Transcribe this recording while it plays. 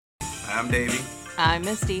I'm Davey. I'm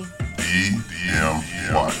Misty.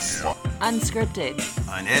 DM Watts. Unscripted.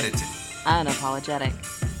 Unedited. Unapologetic.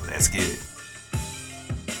 Let's get it.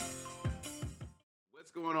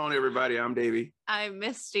 What's going on, everybody? I'm Davey. I'm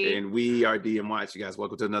Misty. And we are DM Watts. You guys,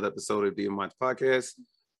 welcome to another episode of DM Watts Podcast.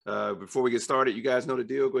 Before we get started, you guys know the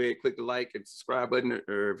deal. Go ahead, click the like and subscribe button,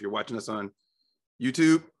 or if you're watching us on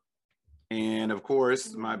YouTube. And of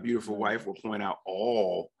course, my beautiful wife will point out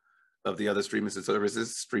all of the other streaming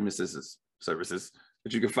services that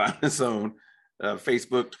you can find us on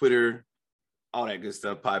Facebook, Twitter, all that good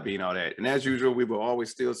stuff, Podbean, all that. And as usual, we will always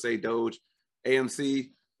still say Doge, AMC,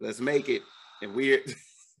 let's make it. And we're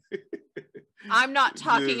I'm not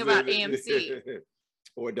talking about AMC.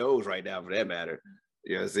 Or Doge right now, for that matter.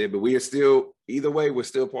 You know what I'm saying? But we are still, either way, we're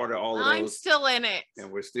still part of all of those. I'm still in it.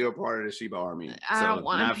 And we're still part of the Shiba Army. I don't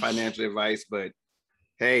want not financial advice, but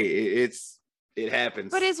hey, it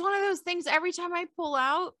happens. But it's one of those things every time I pull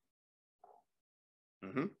out.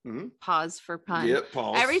 Pause for pun. Yep,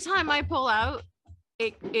 pause. Every time I pull out,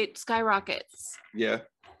 it skyrockets. Yeah.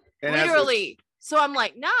 And literally. So I'm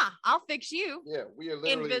like, nah, I'll fix you. Yeah, we are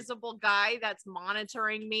literally invisible guy that's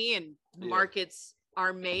monitoring me, and markets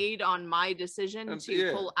are made on my decision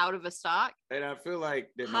to pull out of a stock. And I feel like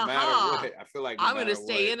that no matter what, I'm going to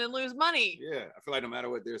stay in and lose money. Yeah, I feel like no matter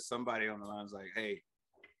what, there's somebody on the lines like, hey,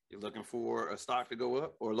 you're looking for a stock to go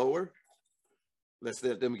up or lower? Let's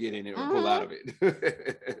let them get in it or pull out of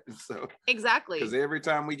it. So exactly. Because every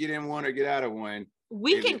time we get in one or get out of one,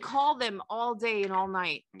 we can call them all day and all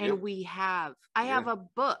night. And we have. I have a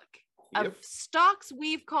book of stocks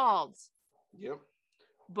we've called. Yep.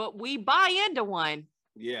 But we buy into one.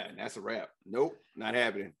 Yeah, and that's a wrap. Nope, not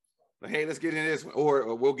happening. But hey, let's get into this one.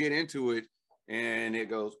 Or we'll get into it and it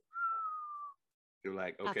goes. You're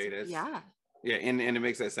like, okay, that's yeah, and it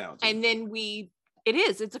makes that sound too. And then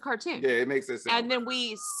it's a cartoon. Yeah, it makes that sound. And then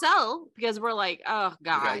we sell because we're like, oh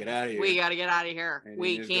God, we gotta get out of here. And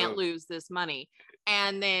we can't lose this money.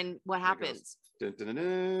 And then what happens? Dun, dun, dun,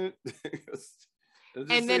 dun.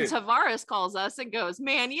 And then Tavares calls us and goes,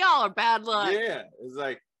 man, y'all are bad luck. Yeah, it's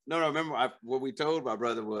like, no, remember what we told my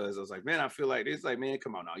brother was, I was like, man, I feel like it's like, man,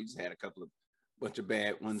 come on now, you just had a bunch of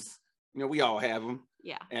bad ones. You know, we all have them.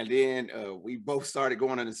 Yeah. And then we both started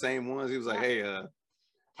going on the same ones. He was like, hey,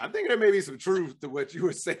 I think there may be some truth to what you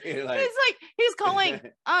were saying. Like, he's calling,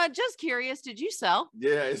 just curious, did you sell?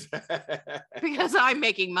 Yeah. Because I'm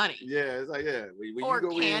making money. Yeah, it's like, yeah.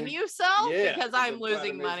 Can you sell? Yeah. Because I'm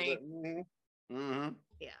losing money. Yeah.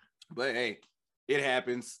 But hey, it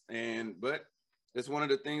happens. But it's one of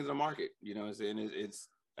the things in the market, you know what I'm saying? It's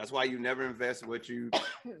that's why you never invest what you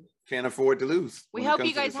can't afford to lose. We hope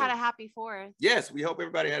you guys had a happy 4th. Yes, we hope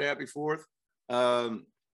everybody had a happy 4th.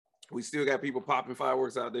 We still got people popping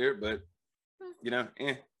fireworks out there, but you know,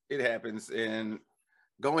 it happens. And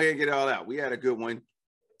go ahead and get it all out. We had a good one,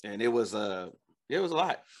 and it was a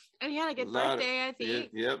lot. And you had a good birthday, I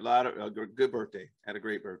think. Yeah, a good birthday. Had a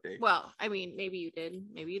great birthday. Well, I mean, maybe you did,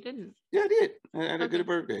 maybe you didn't. Yeah, I did. I had a good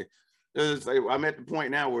birthday. It's like, I'm at the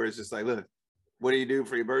point now where it's just like, look, what do you do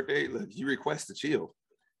for your birthday? Look, you request to chill,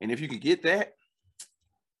 and if you could get that,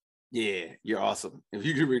 yeah, you're awesome. If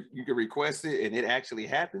you could request it and it actually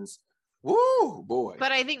happens, woo, boy.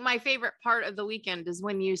 But I think my favorite part of the weekend is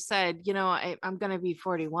when you said, you know, I'm going to be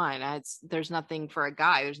 41. There's nothing for a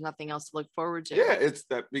guy. There's nothing else to look forward to. Yeah, it's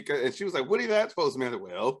that because, and she was like, what are that supposed to mean? Like,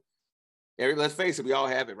 well, let's face it, we all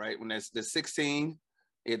have it, right? When there's 16,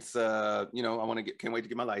 it's, you know, can't wait to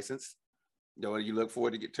get my license. You know, you look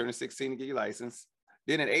forward to turning 16 to get your license.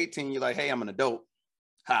 Then at 18, you're like, hey, I'm an adult.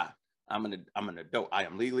 I'm an adult. I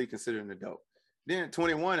am legally considered an adult. Then at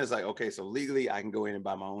 21 is like, okay, so legally I can go in and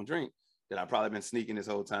buy my own drink that I've probably been sneaking this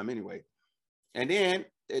whole time anyway. And then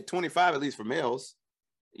at 25, at least for males,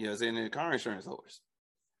 you know, saying the car insurance lowers.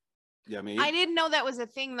 You know what I mean? I didn't know that was a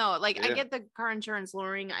thing though. Like I get the car insurance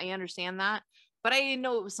lowering. I understand that, but I didn't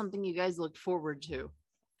know it was something you guys looked forward to.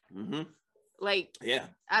 Mm-hmm. Like, yeah,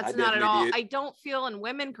 that's not at all. I don't feel, and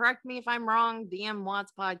women, correct me if I'm wrong,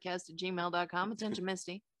 dmwattspodcast@gmail.com. Attention,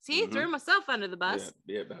 Misty. See, threw myself under the bus.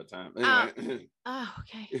 Yeah, about time. Anyway.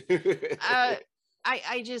 Okay.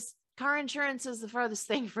 I just, car insurance is the farthest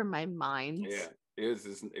thing from my mind. Yeah, it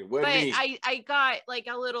wasn't but me. I got like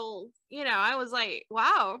a little, you know, I was like,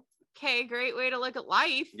 wow, okay, great way to look at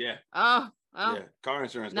life. Yeah. Oh, yeah. Car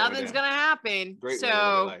insurance. Nothing's going to happen. Great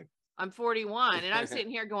so I'm 41 and I'm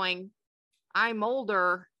sitting here going, I'm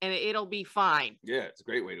older and it'll be fine. Yeah, it's a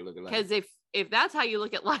great way to look at life. Because if that's how you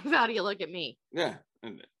look at life, how do you look at me? Yeah.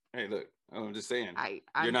 And, hey, look, I'm just saying, I'm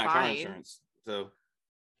you're not fine. car insurance. So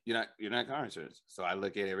you're not car insurance. So I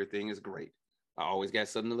look at everything as great. I always got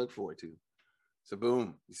something to look forward to. So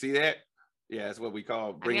boom, you see that? Yeah, that's what we call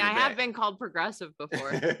I mean, bringing I it have back. been called progressive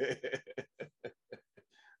before.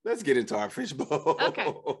 Let's get into our fishbowl.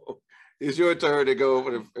 Okay. It's your turn to go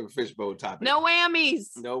over the fishbowl topic. No whammies.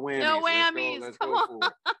 No whammies. No Let's go. whammies. Let's Come go for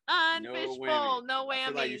it. on, No fishbowl. whammies. No whammies. I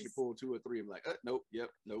feel like you should pull 2 or 3. I'm like, nope, yep,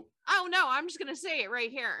 nope. Oh no, I'm just gonna say it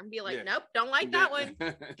right here and be like, Yeah. nope, don't like that one.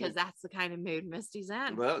 Yeah. Because that's the kind of mood Misty's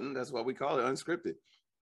in. Well, that's what we call it, unscripted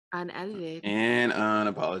Unedited. and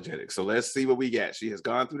unapologetic. So let's see what we got. She has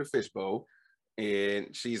gone through the fishbowl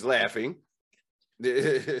and she's laughing.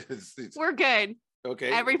 We're good.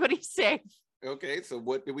 Okay. Everybody's safe. Okay, so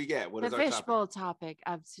what do we get? What The is our topic? fishbowl topic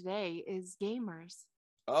of today is gamers.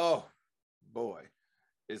 Oh boy,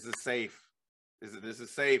 this is safe. This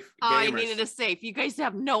is safe. Oh, I Gamers. needed a safe. You guys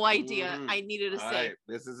have no idea. Mhm. I needed a All safe. right,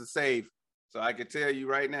 this is a safe. So I can tell you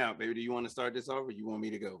right now, baby. Do you want to start this off, or you want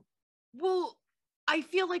me to go? Well, I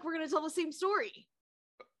feel like we're gonna tell the same story.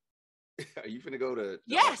 Are you finna go to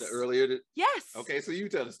Yes. the earlier? Yes. Okay, so you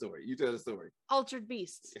tell the story. You tell the story. Altered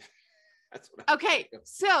Beasts. That's what I Okay,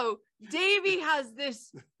 so Davey has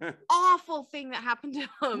this awful thing that happened to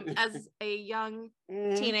him as a young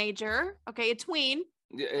Mhm. teenager. Okay, a tween,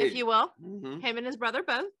 Yeah, if you will. mhm. Him and his brother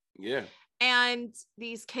both. Yeah. And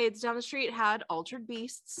these kids down the street had Altered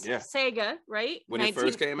Beasts. Yeah. Sega, right? When it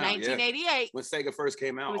first came out, yeah. 1988. When Sega first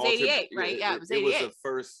came out, It was Altered- 88, right? Yeah, it was 88. the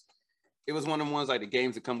first. It was one of the ones like the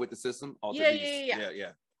games that come with the system. Altered Yeah, Beast.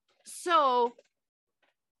 yeah. So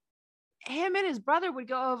him and his brother would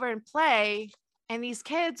go over and play, and these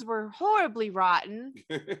kids were horribly rotten.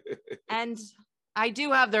 Yeah. And I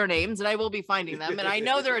do have their names, and I will be finding them. And I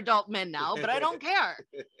know they're adult men now, but I don't care.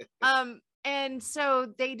 And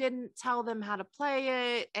so they didn't tell them how to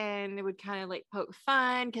play it, and it would kind of like poke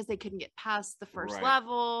fun because they couldn't get past the first Right.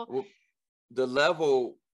 level. Well, the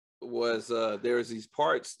level was there's these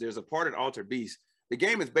parts. There's a part in Altered Beast. The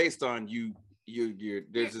game is based on you.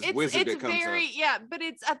 There's this wizard that comes very up. yeah, but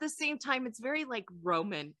it's at the same time it's very like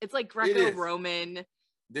Roman. It's like Greco-Roman.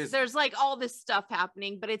 There's like all this stuff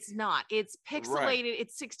happening, but it's not. It's pixelated.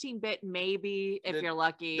 It's 16-bit maybe if The- you're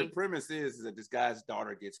lucky. The premise is that this guy's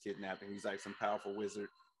daughter gets kidnapped, and he's like some powerful wizard,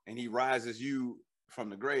 and he rises you from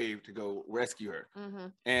the grave to go rescue her.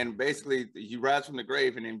 Mhm. And basically, you rise from the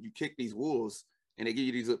grave, and then you kick these wolves, and they give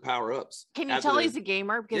you these little power ups. Can you tell he's a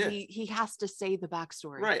gamer because Yeah. he has to say the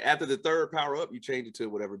backstory? Right after the third power up, you change it to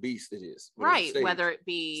whatever beast it is. whatever Right. stage. Whether it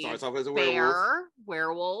be starts off as a werewolf. bear,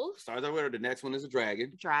 werewolf, Starts out with the next one is a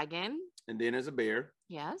dragon, dragon. and then there's a bear,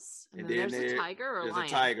 Yes. And And then then there's a tiger or there's lion. a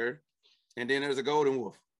tiger, and then there's a golden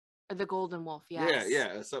wolf. Or the golden wolf. Yes.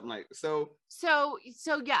 Yeah, something like so. So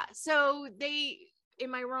yeah. So they.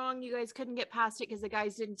 Am I wrong? You guys couldn't get past it because the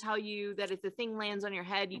guys didn't tell you that if the thing lands on your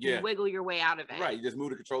head, you can Yeah. wiggle your way out of it. Right, you just move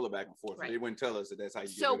the controller back and forth. Right. They wouldn't tell us that that's how you.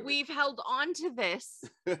 So get we've held on to this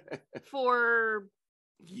rid of it. for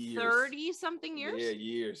Years. 30 something years. Yeah,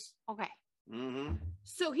 years. Okay. Mm-hmm.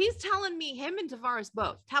 So he's telling me, him and Tavares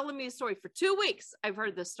both telling me the story for 2 weeks. I've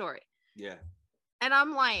heard this story. Yeah. And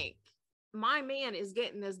I'm like, my man is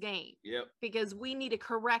getting this game Yep. because we need to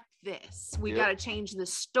correct this. We Yep. got to change the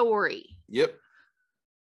story. Yep.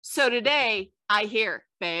 So today I hear,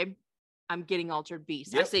 babe, I'm getting Altered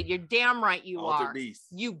Beast. I Yep. said, you're damn right you Altered are. Beast.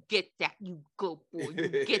 You get that. You go, boy.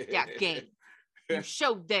 You get that game. You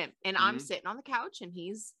showed them. And I'm Mhm. sitting on the couch and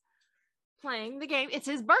he's playing the game. It's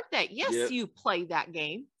his birthday. Yes, Yep. you play that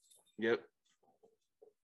game. Yep.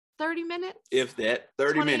 30 minutes? If that,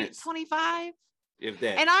 30 20, minutes. 25? If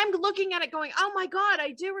that. And I'm looking at it going, oh my God,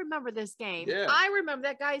 I do remember this game. Yeah. I remember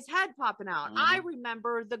that guy's head popping out. I Mhm.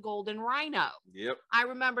 remember the golden rhino. Yep. I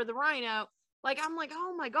remember the rhino. Like, I'm like,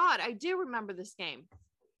 oh my God, I do remember this game.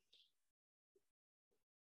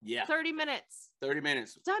 Yeah. 30 minutes. 30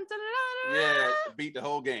 minutes. Dun, dun, dun, dun, Yeah. dun. Beat the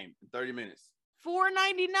whole game in 30 minutes.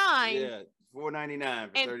 $4.99 Yeah. $4.99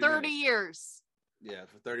 for and 30 30 minutes. years. Yeah,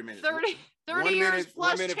 for 30 minutes. 30 1 years minute, plus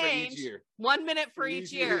 1 minute change. for each year. 1 minute for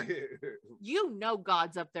each year. You know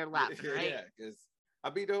God's up there laughing, right? Yeah, because I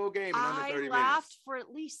beat the whole game in under 30 I minutes. laughed for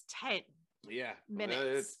at least 10 Yeah.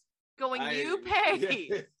 minutes. Going, I- you pay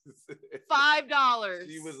Yes. $5.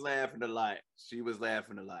 She was laughing a lot. She was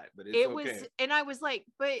laughing a lot, but it's It okay. was, and I was like,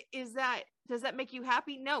 but does that make you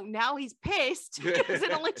happy? No, now he's pissed because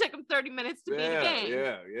it only took him 30 minutes to beat a game.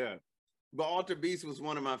 Yeah. But Altered Beast was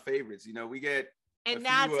one of my favorites. You know, we get And a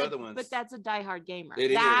that's few other ones. but that's a diehard gamer.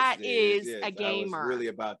 It That it is yes. a I was gamer. really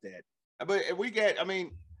about that. But we get, I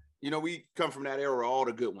mean, you know, we come from that era, all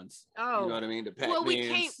the good ones. Oh, You know what I mean? The Pac-Mans. well,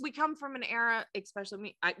 we come from an era, especially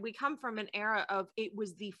me. We come from an era of it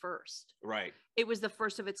was the first. Right. It was the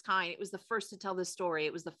first of its kind. It was the first to tell this story.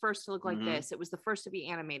 It was the first to look like Mhm. this. It was the first to be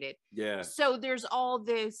animated. Yeah. So there's all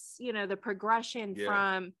this, the progression Yeah.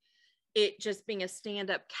 from, it just being a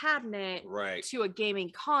stand-up cabinet Right. to a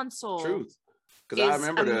gaming console. Truth. Because I is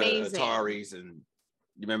remember amazing. the Ataris, and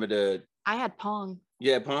you remember the I had Pong.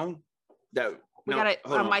 yeah Pong. That We got it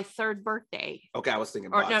on my third birthday. Okay, I was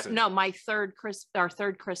thinking Or boxing. no, my third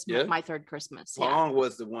Christmas. Yeah? My third Christmas. Pong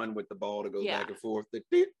was the one with the ball that goes Yeah. back and forth.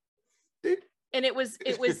 And it was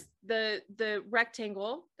the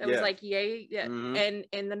rectangle that was Yeah. like yay, yeah, Mhm.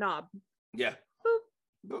 and the knob. Yeah.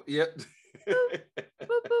 Boop. Yep. Boop,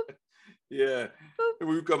 boop. Yeah. Boop.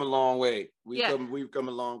 We've come a long way. Yeah. We've come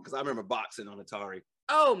along because I remember boxing on Atari.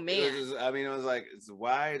 Oh It man. was just, I mean, it was like,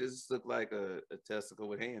 why does this look like a testicle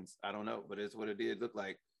with hands? I don't know, but it's what it did look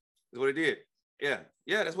like. It's what it did. Yeah.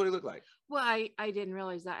 Yeah, that's what it looked like. Well, I didn't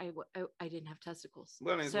realize that I didn't have testicles.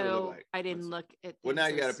 Well, I mean, it's what it so looked like. I didn't look at. Well, now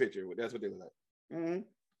you got a picture. That's what they look like.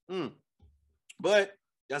 But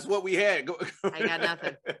that's what we had. I got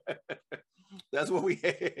nothing. That's what we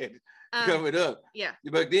had covered up. Yeah.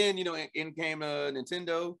 But then, you know, in came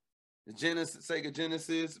Nintendo, the Genesis, Sega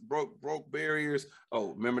Genesis, broke barriers.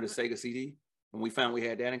 Oh, remember the Sega CD? When we found we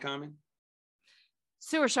had that in common?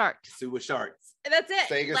 Sewer Shark. Sewer Shark. That's it.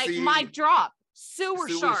 Sega like CD. mic drop. Sewer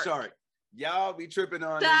Shark. Y'all be tripping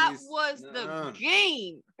on That these. was the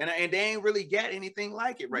game. And they ain't really got anything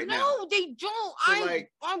like it right now. No, they don't. So,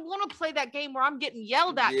 I want to play that game where I'm getting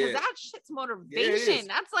yelled at because Yeah. that shit's Yeah, motivation. it is.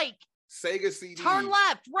 That's like Sega CD. turn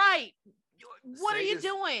left, right. What are you Sega's-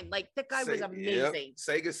 doing? Like that guy was Yep. amazing.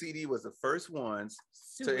 Sega CD was the first ones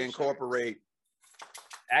Sewer to Shark. incorporate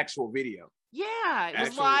actual video. Yeah, it was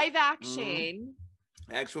Actual- live action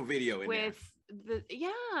Actual video in with the there.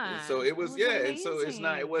 yeah. And so it was and so it's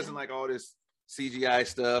not, it amazing. wasn't like all this CGI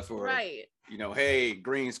stuff or right. you know, hey,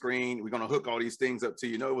 green screen, we're gonna hook all these things up to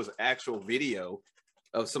you. No, it was actual video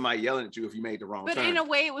of somebody yelling at you if you made the wrong But turn. in a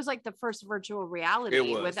way, it was like the first virtual reality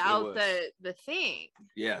was, without the thing.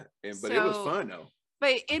 Yeah, but it was So- fun though.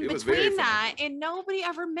 But in It was very between fun. that, and nobody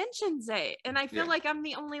ever mentions it. And I feel Yeah. like I'm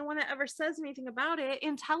the only one that ever says anything about it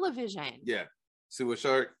in television. Yeah, Sewer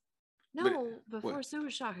Shark. No, before what? Sewer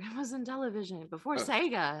Shark, it was in television. Before Oh.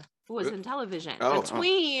 Sega was Uh, in television. oh.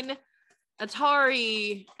 Between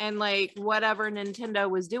Atari and like whatever Nintendo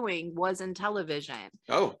was doing was in television.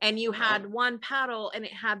 Oh, And you had one paddle and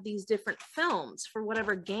it had these different films for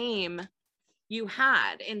whatever game you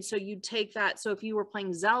had. And so you'd take that. So if you were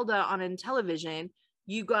playing Zelda on in television,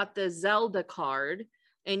 you got the Zelda card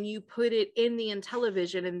and you put it in the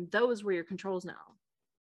Intellivision, and those were your controls now.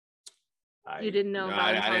 You didn't know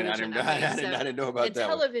about Intellivision. I didn't know about that.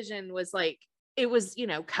 One. Intellivision was like, it was, you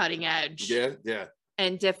know, cutting edge Yeah.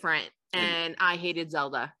 and different. And I hated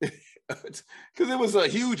Zelda. Because it was a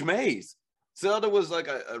huge maze. Zelda was like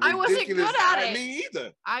a ridiculous. I wasn't good at it. Me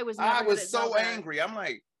either. I was I never good was at so Zelda, angry. I'm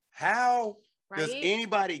like, how does right?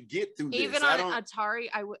 anybody get through this? Even I on don't. Atari,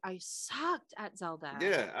 I sucked at Zelda.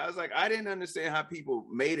 Yeah, I was like, I didn't understand how people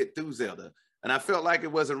made it through Zelda, and I felt like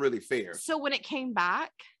it wasn't really fair. So when it came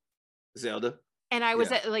back, Zelda, and I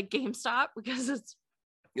was Yeah. at like GameStop because it's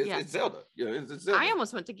Yeah. it's Zelda. Yeah, it's Zelda. I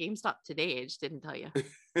almost went to GameStop today. I just didn't tell you.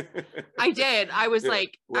 I did. I was Yeah.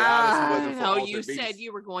 like, Well, obviously it wasn't for no, Altered you Beast. said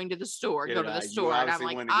you were going to the store. Yeah, Go to the you store. And I'm obviously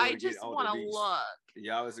like, wanted to go I to get just Altered want to Beast. look.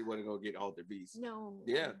 You obviously want to go get Altered Beast. No.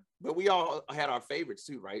 Yeah, but we all had our favorites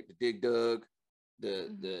too, right? The Dig Dug,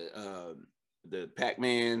 the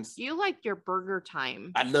Pac-Mans. You like your Burger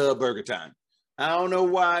Time. I love Burger Time. I don't know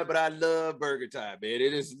why, but I love Burger Time, man.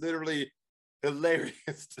 It is literally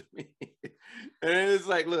hilarious to me. And it's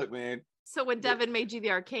like, look, man, So when Devin made you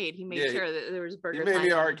the arcade, he made Yeah, sure that there was Burger you made Time.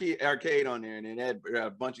 me an arcade on there, and it had a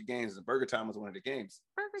bunch of games, and Burger Time was one of the games.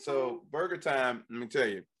 Burger Time. So Burger Time, let me tell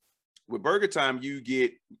you, with Burger Time, you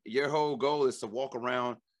get, your whole goal is to walk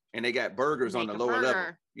around, and they got burgers on Make the a lower level.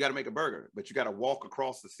 burger. You got to make a burger, but you got to walk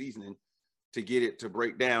across the seasoning to get it to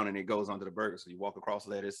break down, and it goes onto the burger. So you walk across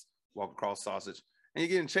lettuce, walk across sausage, and you're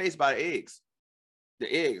getting chased by eggs.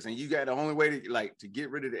 The eggs, and you got the only way to get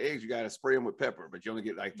rid of the eggs, you got to spray them with pepper, but you only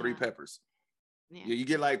get like 3 Yeah. peppers. Yeah. You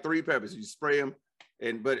get like 3 peppers. You spray them,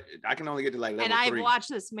 but I can only get to like level And I've 3. watched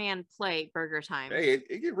this man play Burger Time, Hey,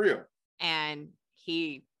 it get real. and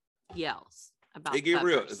he yells about It get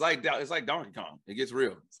real. peppers. It's like Donkey Kong. It gets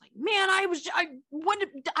real. It's like, man, I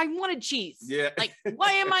wanted cheese. Yeah. Like,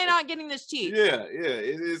 why am I not getting this cheese? Yeah.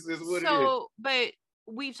 It is. It's what it is. So, but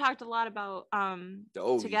we've talked a lot about The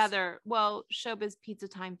oldies. together. Well, Showbiz Pizza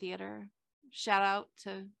Time Theater. Shout out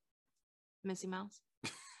to Missy Mouse.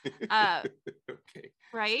 Okay.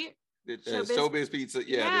 Right? The, Showbiz- Showbiz Pizza.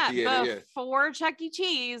 Yeah. The theater. but Yeah. for Chuck E.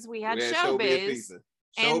 Cheese, we had We had Showbiz. Pizza.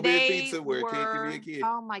 And Showbiz they Pizza, where a kid can were, be a kid.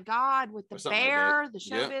 oh my God, with the Or something like bear, that. the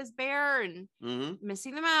Yep. Showbiz bear, and Mm-hmm.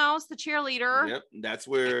 Missy the Mouse, the cheerleader. Yep. That's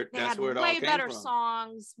where They that's had where it all way came better from.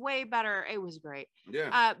 songs, way better. It was great.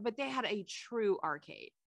 Yeah. But they had a true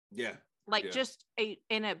arcade, Yeah. like Yeah. just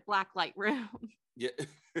in a black light room. Yeah.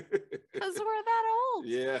 Because we're that old.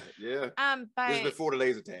 Yeah. Yeah. But Just before the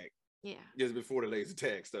laser tag. yeah. Just before the laser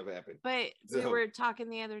tag stuff happened. But we So- were talking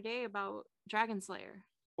the other day about Dragon Slayer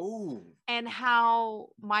Oh, and how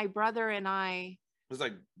my brother and I, it was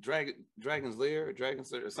like Dragon's Lair or Dragon's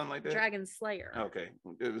Slayer or something like that. Dragon Slayer. Okay.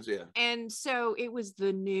 It was, yeah. And so it was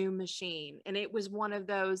the new machine. And it was one of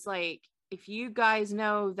those, like, if you guys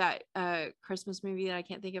know that Christmas movie that I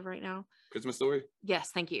can't think of right now. Christmas Story. Yes,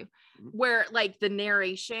 thank you. Mhm. Where like the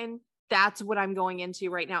narration, that's what I'm going into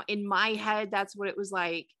right now. In my head, that's what it was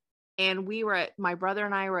like. And my brother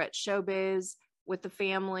and I were at Showbiz with the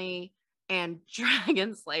family, and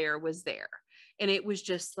Dragon Slayer was there. And it was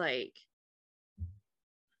just like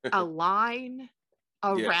a line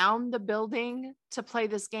around the building to play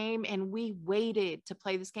this game. And we waited to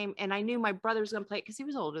play this game. And I knew my brother was going to play it because he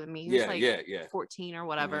was older than me. He was like 14 or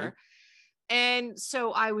whatever. And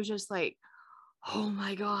so I was just like, oh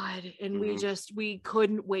my God. And we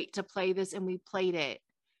couldn't wait to play this, and we played it.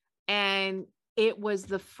 And it was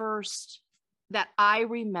the first that I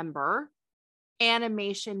remember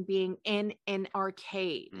animation being in an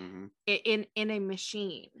arcade, in a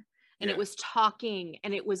machine. And it was talking,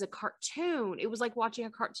 and it was a cartoon. It was like watching a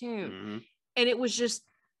cartoon. And it was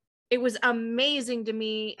amazing to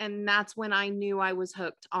me. And that's when I knew I was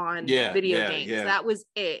hooked on video games. That was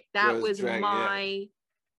it. That's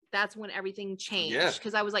when everything changed.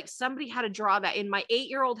 Because I was like, somebody had to draw that in my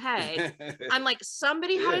 8-year-old head. I'm like,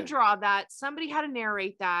 somebody had to draw that. Somebody had to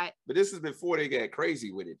narrate that. But this is before they got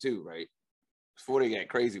crazy with it too, right? Before they got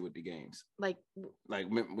crazy with the games. Like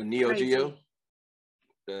when Neo Geo.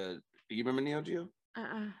 Do you remember Neo Geo?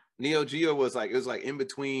 Neo Geo was like, it was like in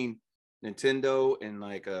between Nintendo and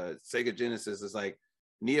like Sega Genesis. It's like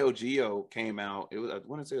Neo Geo came out. It was, I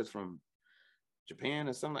want to say it was from Japan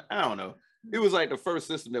or something. I don't know. It was like the first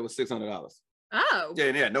system that was $600. Oh.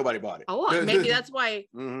 Yeah, nobody bought it. Oh, maybe that's why.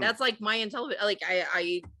 That's like my Intellivision. Like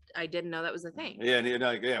I didn't know that was a thing.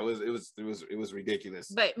 It was ridiculous.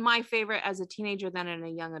 But my favorite as a teenager then and a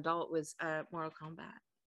young adult was Mortal Kombat.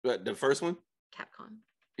 But the first one? Capcom.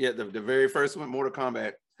 Yeah, the very first one, Mortal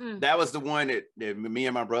Kombat. That was the one that me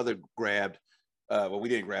and my brother grabbed. Well, we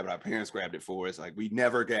didn't grab it. Our parents grabbed it for us. Like, we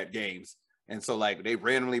never got games. And so, like, they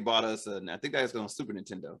randomly bought us, and I think that was on Super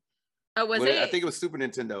Nintendo. Oh, was it? I think it was Super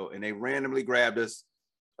Nintendo. And they randomly grabbed us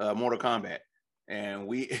Mortal Kombat. And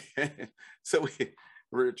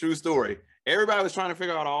true story. Everybody was trying to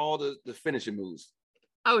figure out all the finishing moves.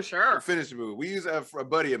 Oh, sure. The finishing move. We used to have a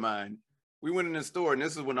buddy of mine. We went in the store, and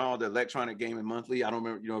this is when all the Electronic Gaming Monthly, I don't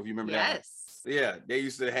remember, if you remember that. Yes. Yeah, they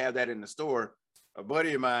used to have that in the store. A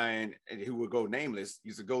buddy of mine, who would go nameless,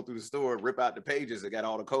 used to go through the store, rip out the pages that got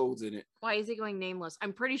all the codes in it. Why is he going nameless?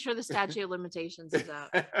 I'm pretty sure the statute of limitations is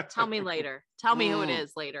out. Tell me later. Tell me who it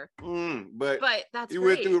is later. But that's he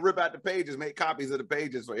great. went through, rip out the pages, make copies of the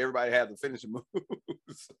pages for everybody to have the finishing moves.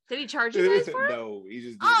 Did he charge you guys for it? No, he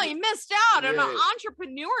just. He missed out on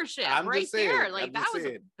entrepreneurship. I'm right just saying, there. Like, that was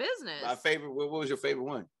a business. My favorite. What was your favorite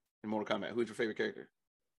one in Mortal Kombat? Who's your favorite character?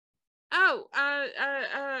 Oh,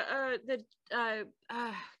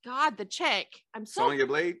 the chick. I'm so. Sonya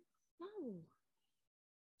Blade. No.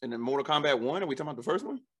 And then Mortal Kombat 1. Are we talking about the first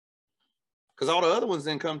one? Because all the other ones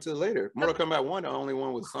didn't come till later. Mortal Kombat 1, the only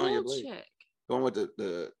one with Sonya Blade. Chick. Going with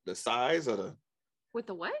the size or the. With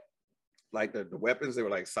the what? Like the weapons, they were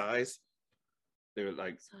like size. They were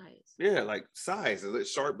like size. Yeah, like size.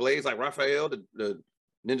 Sharp blades, like Raphael, the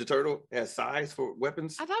Ninja Turtle, has size for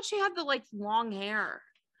weapons. I thought she had the like long hair.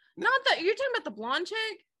 Not that you're talking about the blonde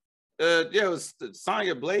chick. Yeah, it was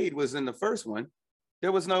Sonya Blade was in the first one.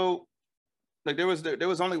 There was no, like there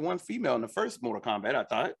was only one female in the first Mortal Kombat. I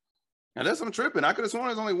thought. Now that's I'm tripping. I could have sworn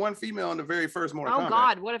there's only one female in the very first Mortal Kombat. Oh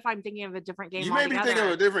God, what if I'm thinking of a different game? You may be thinking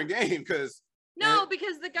of a different game because. No,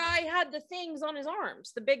 because the guy had the things on his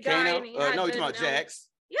arms. The big guy. No, you're talking about Jax.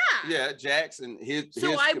 Yeah. Yeah, Jax and his.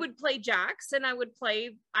 So I would play Jax, and I would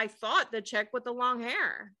play. I thought the chick with the long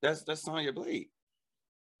hair. That's Sonya Blade.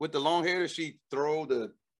 With the long hair, does she throw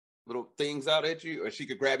the little things out at you, or she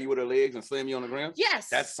could grab you with her legs and slam you on the ground? Yes.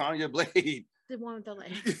 That's Sonya Blade. The one with the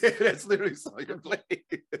legs. Yeah, that's literally Sonya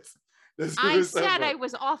Blade. I said I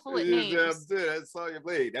was awful at names. That's Sonya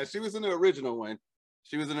Blade. Now she was in the original one.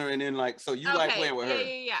 She was in there, and then like, so you like playing with her?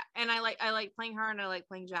 Yeah. And I like playing her, and I like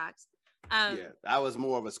playing Jax. Yeah, I was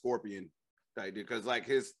more of a Scorpion type dude because like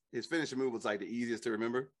his finishing move was like the easiest to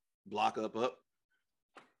remember. Block up.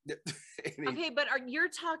 Okay, but you're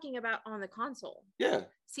talking about on the console? Yeah.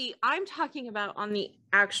 See, I'm talking about on the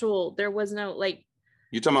actual. There was no like.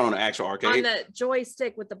 You're talking about on the actual arcade? On the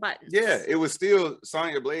joystick with the buttons. Yeah, it was still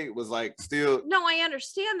Sonya Blade was like still. No, I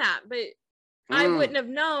understand that, but I wouldn't have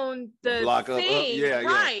known the block thing. Yeah,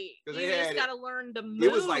 right. Yeah. You just got to learn the move.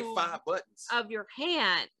 It was like 5 buttons of your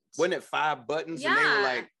hand. Wasn't it 5 buttons? Yeah. And they were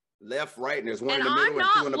like left, right, and there's one in the middle and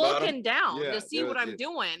 2 in the bottom. I'm not looking down to see what I'm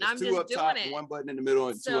doing. I'm just doing top, it. 1 button in the middle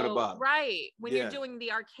and 2 in the bottom. Right. When you're doing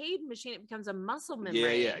the arcade machine, it becomes a muscle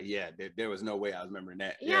memory. Yeah. There was no way I was remembering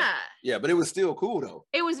that. Yeah. But it was still cool though.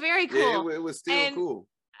 It was very cool. Yeah, it was still cool.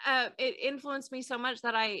 It influenced me so much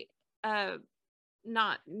that I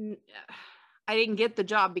didn't get the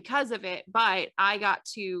job because of it, but I got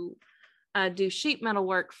to do sheet metal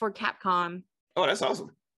work for Capcom. Oh, that's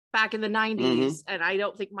awesome. Back in the 90s. And I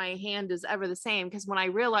don't think my hand is ever the same, because when I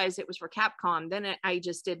realized it was for Capcom, then I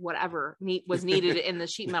just did whatever was needed in the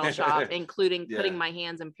sheet metal shop, including putting my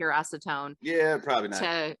hands in pure acetone. Yeah, probably not.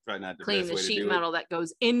 To probably not the clean best the sheet metal that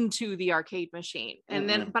goes into the arcade machine. And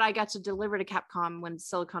then, but I got to deliver to Capcom when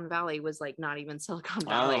Silicon Valley was like not even Silicon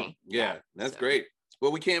Valley. That's great.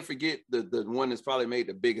 Well, we can't forget the one that's probably made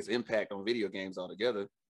the biggest impact on video games altogether,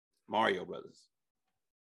 Mario Brothers.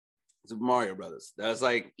 Super Mario Brothers. That's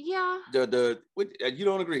like you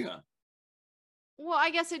don't agree, huh? Well, I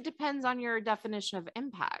guess it depends on your definition of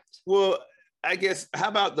impact. Well, I guess how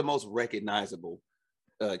about the most recognizable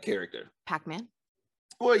character? Pac-Man.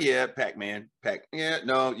 Well, yeah, Pac-Man.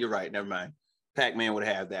 No, you're right. Never mind. Pac-Man would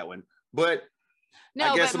have that one, but no,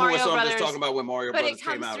 I guess but Mario Brothers, I'm just talking about when Mario Brothers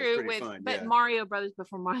came out. It was pretty fun. But Mario Brothers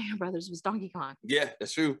before Mario Brothers was Donkey Kong. Yeah,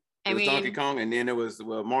 that's true. It was Donkey Kong, and then it was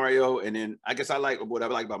Mario, and then I guess what I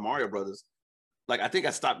like about Mario Brothers. Like I think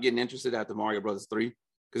I stopped getting interested after Mario Brothers 3,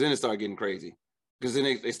 because then it started getting crazy. Because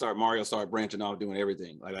then Mario started branching off doing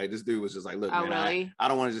everything. Like this dude was just like, look, man, really? I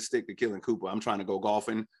don't want to just stick to killing Koopa. I'm trying to go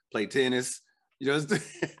golfing, play tennis.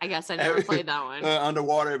 I guess I never played that one.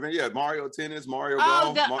 Underwater event, Mario tennis, Mario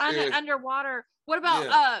golf. Underwater. What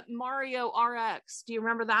about Mario RX? Do you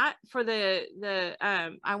remember that for the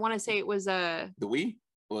I want to say it was the Wii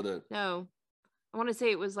or no, I want to say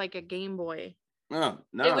it was like a Game Boy. No.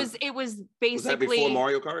 It was basically was that before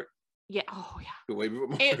Mario Kart? Yeah. Oh yeah. Way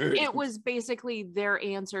before it was basically their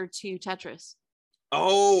answer to Tetris.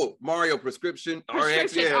 Oh, Mario Prescription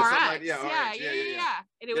RX, RX. Yeah.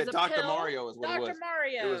 And it was a Dr. pill. Mario is what it was. Dr.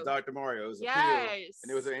 Mario. It was Dr. Mario. It was a pill, and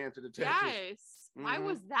it was an answer to Tetris. Yes. Why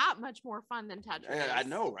was that much more fun than Tetris? Yeah, I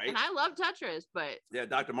know, right? And I love Tetris, but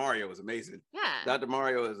Dr. Mario was amazing. Yeah, Dr.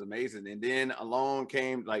 Mario is amazing. And then along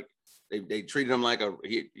came like they treated him like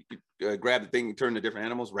he grabbed the thing and turned to different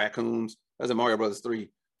animals, raccoons. That was in Mario Brothers 3.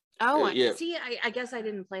 Oh, See, I guess I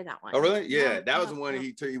didn't play that one. Oh, really? Yeah, that was the one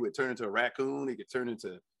he would turn into a raccoon. He could turn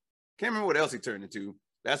into, can't remember what else he turned into.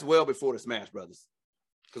 That's well before the Smash Brothers.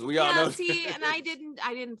 Because we all know. See, and I didn't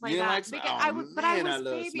play that. Because I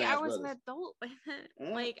was an adult.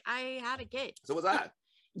 Like I had a kid. So was I.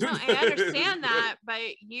 No, I understand that, but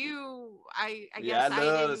I guess I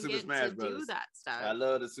didn't get to do that stuff. I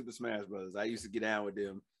love the Super Smash Brothers. I used to get down with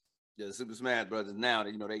them. The Super Smash Brothers now,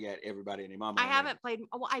 they got everybody and their mama. I haven't played.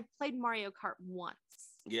 Well, I played Mario Kart once.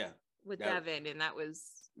 Yeah. With Devin, and that was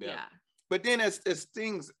But then as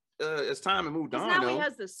things. As time moved on, now he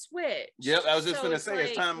has the Switch. Yep, I was just gonna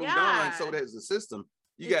say, as time moved on, so there's the system.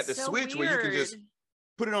 You got the Switch where you can just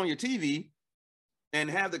put it on your TV and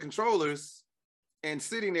have the controllers and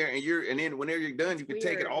sitting there, and then whenever you're done, you can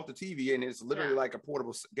take it off the TV, and it's literally like a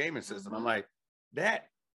portable gaming system. I'm like, that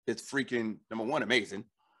is freaking number one amazing.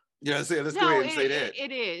 You know what I'm saying? Let's go ahead and say that.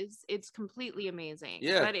 It is. It's completely amazing.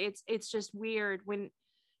 Yeah. But it's just weird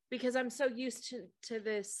because I'm so used to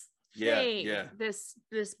this thing,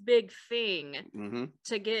 this big thing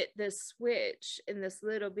to get this Switch in this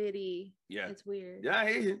little bitty. It's weird. Yeah, I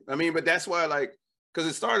hear you. I mean, but that's why, like, because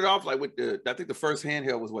it started off like with I think the first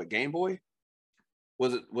handheld was what, Game Boy?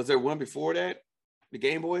 Was there one before that? The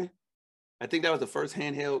Game Boy? I think that was the first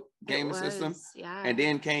handheld gaming system. Yeah. And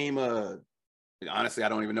then came honestly, I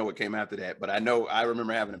don't even know what came after that, but I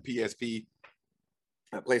remember having a PSP.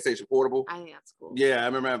 A PlayStation Portable. I think that's cool. Yeah, I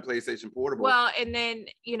remember having PlayStation Portable. Well, and then,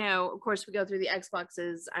 of course, we go through the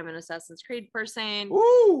Xboxes. I'm an Assassin's Creed person.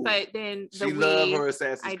 Ooh, but then the Wii. Love her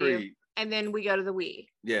Assassin's Creed. And then we go to the Wii.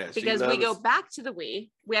 Yeah. Because we go back to the Wii.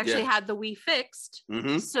 We actually had the Wii fixed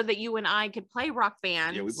so that you and I could play Rock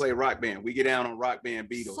Band. Yeah, we play Rock Band. We get down on Rock Band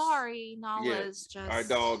Beatles. Sorry, Nala's just... Our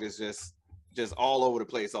dog is just all over the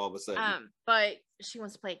place all of a sudden. But she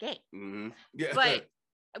wants to play a game. Mm-hmm. Yeah. But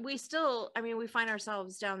we still, we find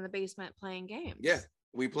ourselves down in the basement playing games. Yeah.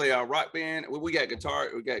 We play our Rock Band. We got Guitar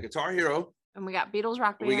Hero. And we got Beatles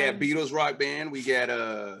Rock Band. We got Beatles Rock Band. We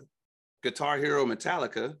got Guitar Hero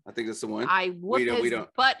Metallica. I think that's the one. I whoop his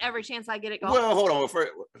butt every chance I get it going. Well, hold on.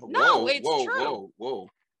 No, it's true. Whoa.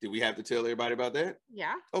 Did we have to tell everybody about that?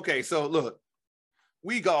 Yeah. Okay, so look,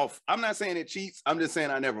 we golf. I'm not saying it cheats. I'm just saying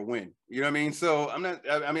I never win. You know what I mean? So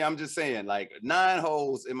I'm just saying, like, 9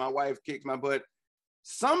 holes and my wife kicked my butt.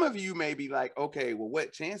 Some of you may be like, okay, well,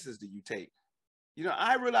 what chances do you take? You know,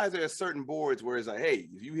 I realize there are certain boards where it's like, hey,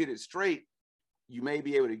 if you hit it straight, you may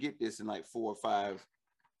be able to get this in like 4 or 5,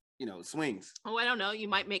 swings. Oh, I don't know. You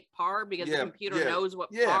might make par because the computer knows what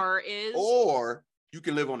par is. Or you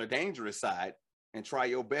can live on the dangerous side and try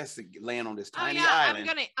your best to land on this tiny island.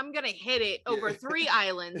 I'm gonna hit it over 3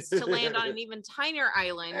 islands to land on an even tinier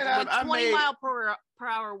island with 20 mile per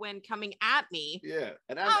hour wind coming at me. Yeah.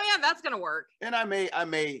 That's gonna work. And I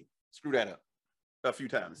may screw that up a few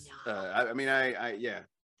times. Yeah.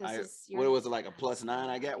 What was it, like a +9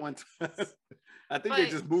 I got one time? I think they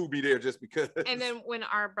just moved me there just because. And then when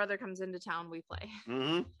our brother comes into town, we play.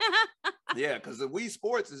 Mm-hmm. Yeah, because the Wii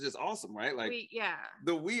Sports is just awesome, right? Like,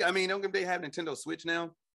 the Wii. I mean, don't get they have Nintendo Switch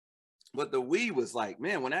now, but the Wii was like,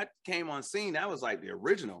 man, when that came on scene, that was like the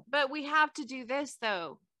original. But we have to do this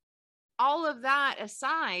though. All of that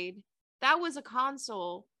aside, that was a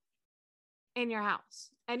console in your house,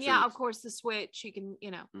 and yeah, of course, the Switch. You can,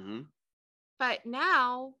 Mm-hmm. But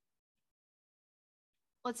now,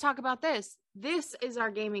 let's talk about this. This is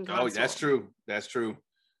our gaming console. Oh, that's true. That's true.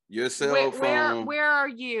 Your cell phone. Where are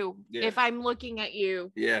you? Yeah. If I'm looking at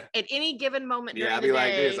you. Yeah. At any given moment during I'll the be day,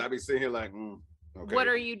 like this. I'll be sitting here like, okay. What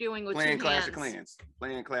are you doing with playing 2 Clash hands? of Clans?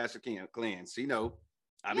 Playing Clash of Clans.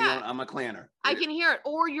 I'm a clanner. I can hear it.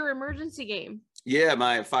 Or your emergency game. Yeah,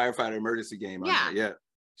 my firefighter emergency game. Yeah.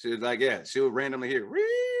 She was like, she'll randomly hear.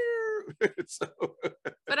 So.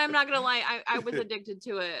 But I'm not gonna lie, I was addicted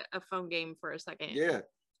to a phone game for a second. Yeah.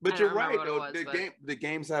 But you're right though. The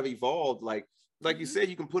games have evolved. Like you said,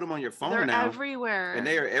 you can put them on your phone They're now. Everywhere. And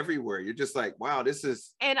they are everywhere. You're just like, wow, this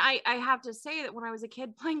is. And I have to say that when I was a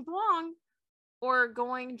kid playing Blanc or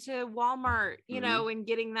going to Walmart, and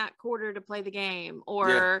getting that quarter to play the game,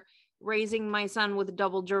 or raising my son with a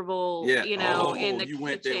double dribble, in the kitchen.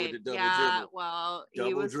 Went there with the double dribble. Well, double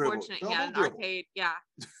he was dribble. fortunate. Double an dribble. arcade. Yeah.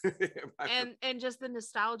 and just the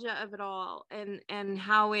nostalgia of it all, and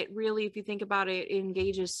how it really, if you think about it,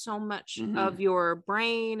 engages so much of your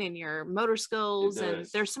brain and your motor skills. And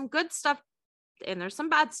there's some good stuff and there's some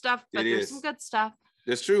bad stuff, but there's some good stuff.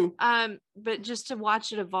 That's true. But just to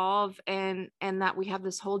watch it evolve and that we have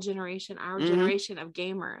this whole generation, our generation of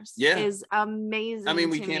gamers, is amazing. I mean,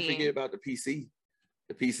 we can't forget about the PC.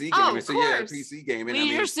 The PC gaming. Oh, so yeah, PC gaming.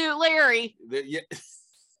 Leisure Suit Larry.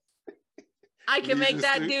 I can make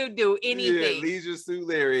that dude do anything. Yeah, Leisure Suit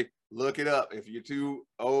Larry. Look it up. If you're too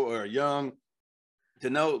old or young to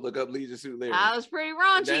know, look up Leisure Suit Larry. That was pretty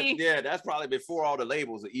raunchy. That's probably before all the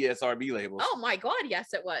labels, the ESRB labels. Oh my God,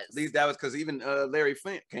 yes, it was. At least that was because even Larry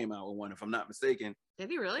Flint came out with one, if I'm not mistaken. Did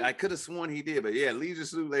he really? I could have sworn he did, but yeah, Leisure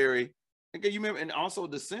Suit Larry. Okay, you remember, and also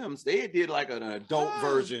The Sims. They did like an adult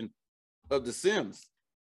version of The Sims.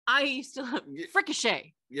 I used to love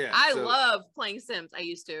Fricochet. Yeah, I love playing Sims. I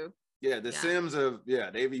used to. Yeah, the Sims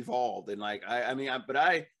they've evolved, and like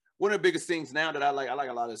one of the biggest things now that I like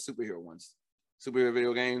a lot of superhero ones. Superhero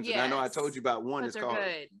video games. Yes. And I know I told you about one that's called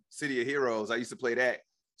City of Heroes. I used to play that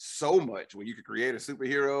so much where you could create a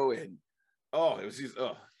superhero, and it was just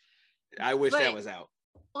I wish that was out.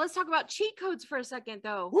 Let's talk about cheat codes for a second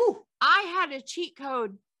though. Woo. I had a cheat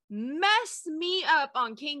code mess me up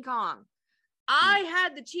on King Kong. I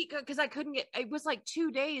had the cheat code because I couldn't it was like 2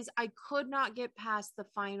 days. I could not get past the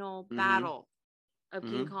final battle of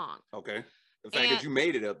King Kong. Okay. The fact that you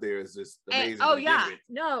made it up there is just amazing.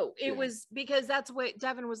 It was because that's what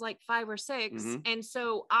Devin was like 5 or 6. And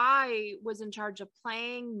so I was in charge of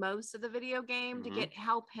playing most of the video game to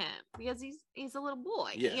help him because he's a little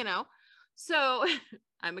boy, So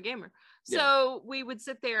I'm a gamer. So we would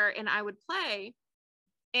sit there and I would play.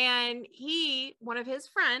 And one of his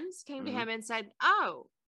friends came to him and said, "Oh,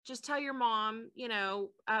 just tell your mom,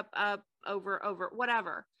 up, over,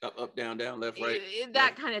 whatever. Up, down, left, right.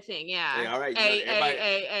 That kind of thing. Yeah. All right.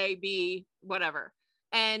 A, B, whatever."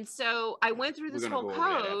 And so I went through this whole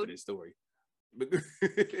code. This story.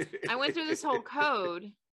 I went through this whole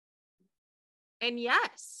code. And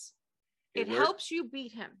yes, it helps you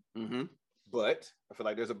beat him. But I feel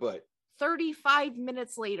like there's a but. 35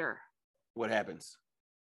 minutes later. What happens?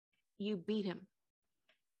 You beat him.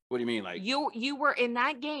 What do you mean? Like you were in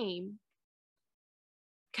that game.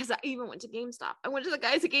 Because I even went to GameStop. I went to the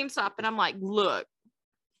guys at GameStop and I'm like, look,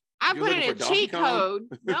 I put in a cheat code.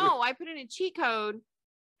 No, I put in a cheat code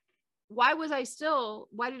why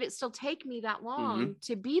did it still take me that long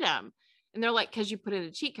to beat him? And they're like, because you put in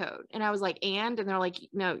a cheat code. And I was like, and they're like,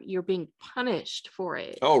 no, you're being punished for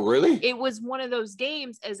it. Oh, really? It was one of those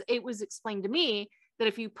games, as it was explained to me, that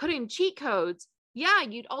if you put in cheat codes, yeah,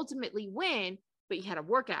 you'd ultimately win, but you had to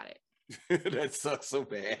work at it. That sucks so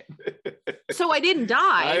bad. So I didn't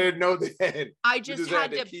die. I didn't know that. I just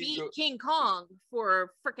had to beat King Kong for a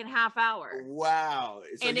freaking half hour. Wow.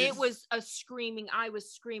 So and it was a screaming. I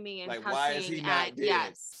was screaming and like, cussing. why is he not dead?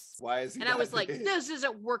 Yes. Why is he? And I was like, this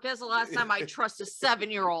isn't work. That's the last time I trust a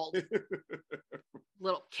 7-year-old.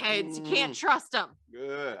 Little kids, you can't trust them.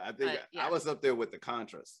 Good. I think yeah. I was up there with the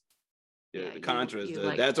Contras. Yeah, the Contras.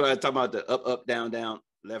 You That's what I was talking about. The up, down,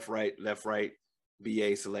 left, right,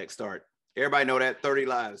 BA, select, start. Everybody know that 30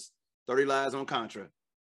 lives on Contra.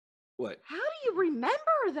 What? How do you remember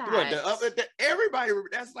that? What, everybody,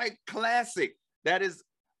 that's like classic. That is,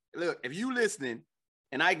 look, if you listening,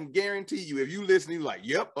 and I can guarantee you, if you listening, like,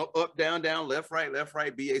 yep, up, down, left, right,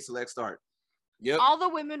 BA, select, start. Yep. All the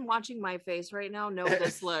women watching my face right now know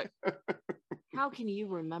this look. How can you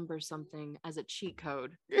remember something as a cheat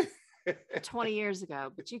code 20 years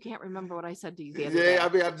ago, but you can't remember what I said to you the other day? I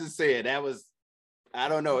mean, I'm just saying that was, I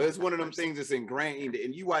don't know. It's one of them things that's ingrained.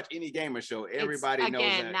 And you watch any gamer show, everybody knows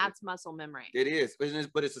that. Again, that's muscle memory. It is.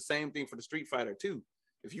 But it's the same thing for the Street Fighter too.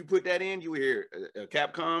 If you put that in, you hear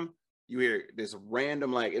Capcom, you hear this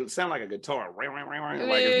random, like, it sound like a guitar. Like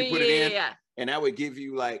if you put it in, and that would give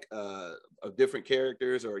you like of different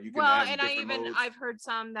characters, or you can have different modes. I've heard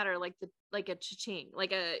some that are like a cha-ching,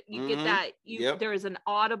 like you get that there is an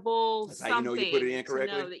audible that's something how you know you put it in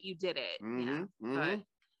correctly. To know that you did it. But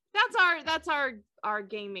that's our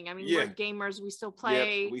gaming. I mean, we're gamers. We still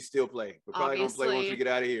play. We still play. We're probably gonna play once we get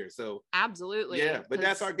out of here. So absolutely. Yeah, but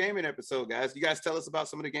that's our gaming episode, guys. You guys tell us about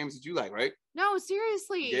some of the games that you like, right? No,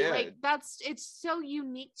 seriously. Like it's so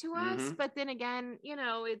unique to us. But then again,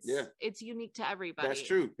 it's unique to everybody. That's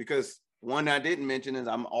true, because one I didn't mention is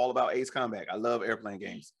I'm all about Ace Combat. I love airplane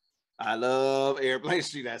games. I love airplane.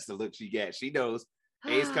 That's the look she got. She knows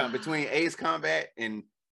between Ace Combat and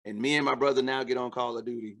me and my brother now get on Call of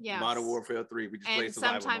Duty, Modern Warfare 3. We just play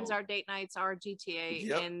survival sometimes mode. Our date nights are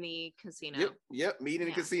GTA in the casino. Yep. Meet in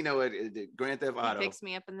the casino at Grand Theft Auto. He picks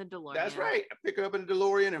me up in the DeLorean. That's right. I pick her up in the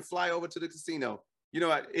DeLorean and fly over to the casino. You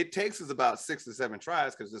know, it takes us about 6 to 7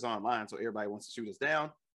 tries because it's online, so everybody wants to shoot us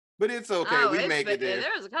down. But it's okay. We make it there.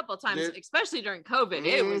 There was a couple of times, especially during COVID,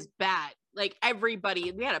 it was bad. Like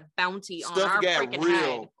everybody, we had a bounty on our freaking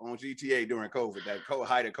head. On GTA during COVID, that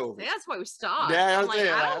height of COVID. That's why we stopped. Yeah,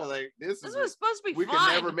 I was like, this was supposed to be fun. We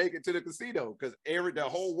can never make it to the casino because the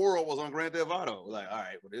whole world was on Grand Theft Auto. Like, all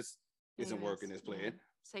right, well, this isn't working this plan.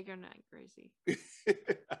 Say goodnight, Gracie.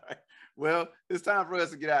 All right. Well, it's time for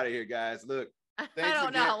us to get out of here, guys. Look. I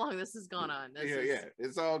don't know how long this has gone on.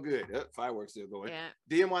 It's all good. Fireworks still going. Yeah.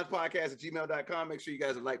 DMWatchPodcast@gmail.com. Make sure you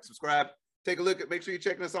guys like, subscribe, take a look at, make sure you're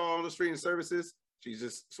checking us all on the streaming services. She's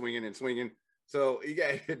just swinging and swinging. So you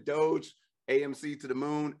got Doge, AMC to the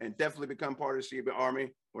moon, and definitely become part of the Sheba Army.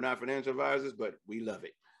 We're not financial advisors, but we love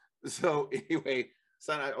it. So anyway,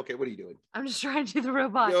 okay, what are you doing? I'm just trying to do the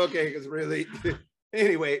robot. Okay, because really,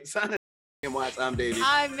 anyway, sign DM Watts. I'm Davey.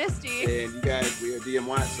 I'm Misty. And you guys, we are DM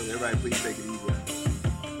Watts, so everybody please take it easy.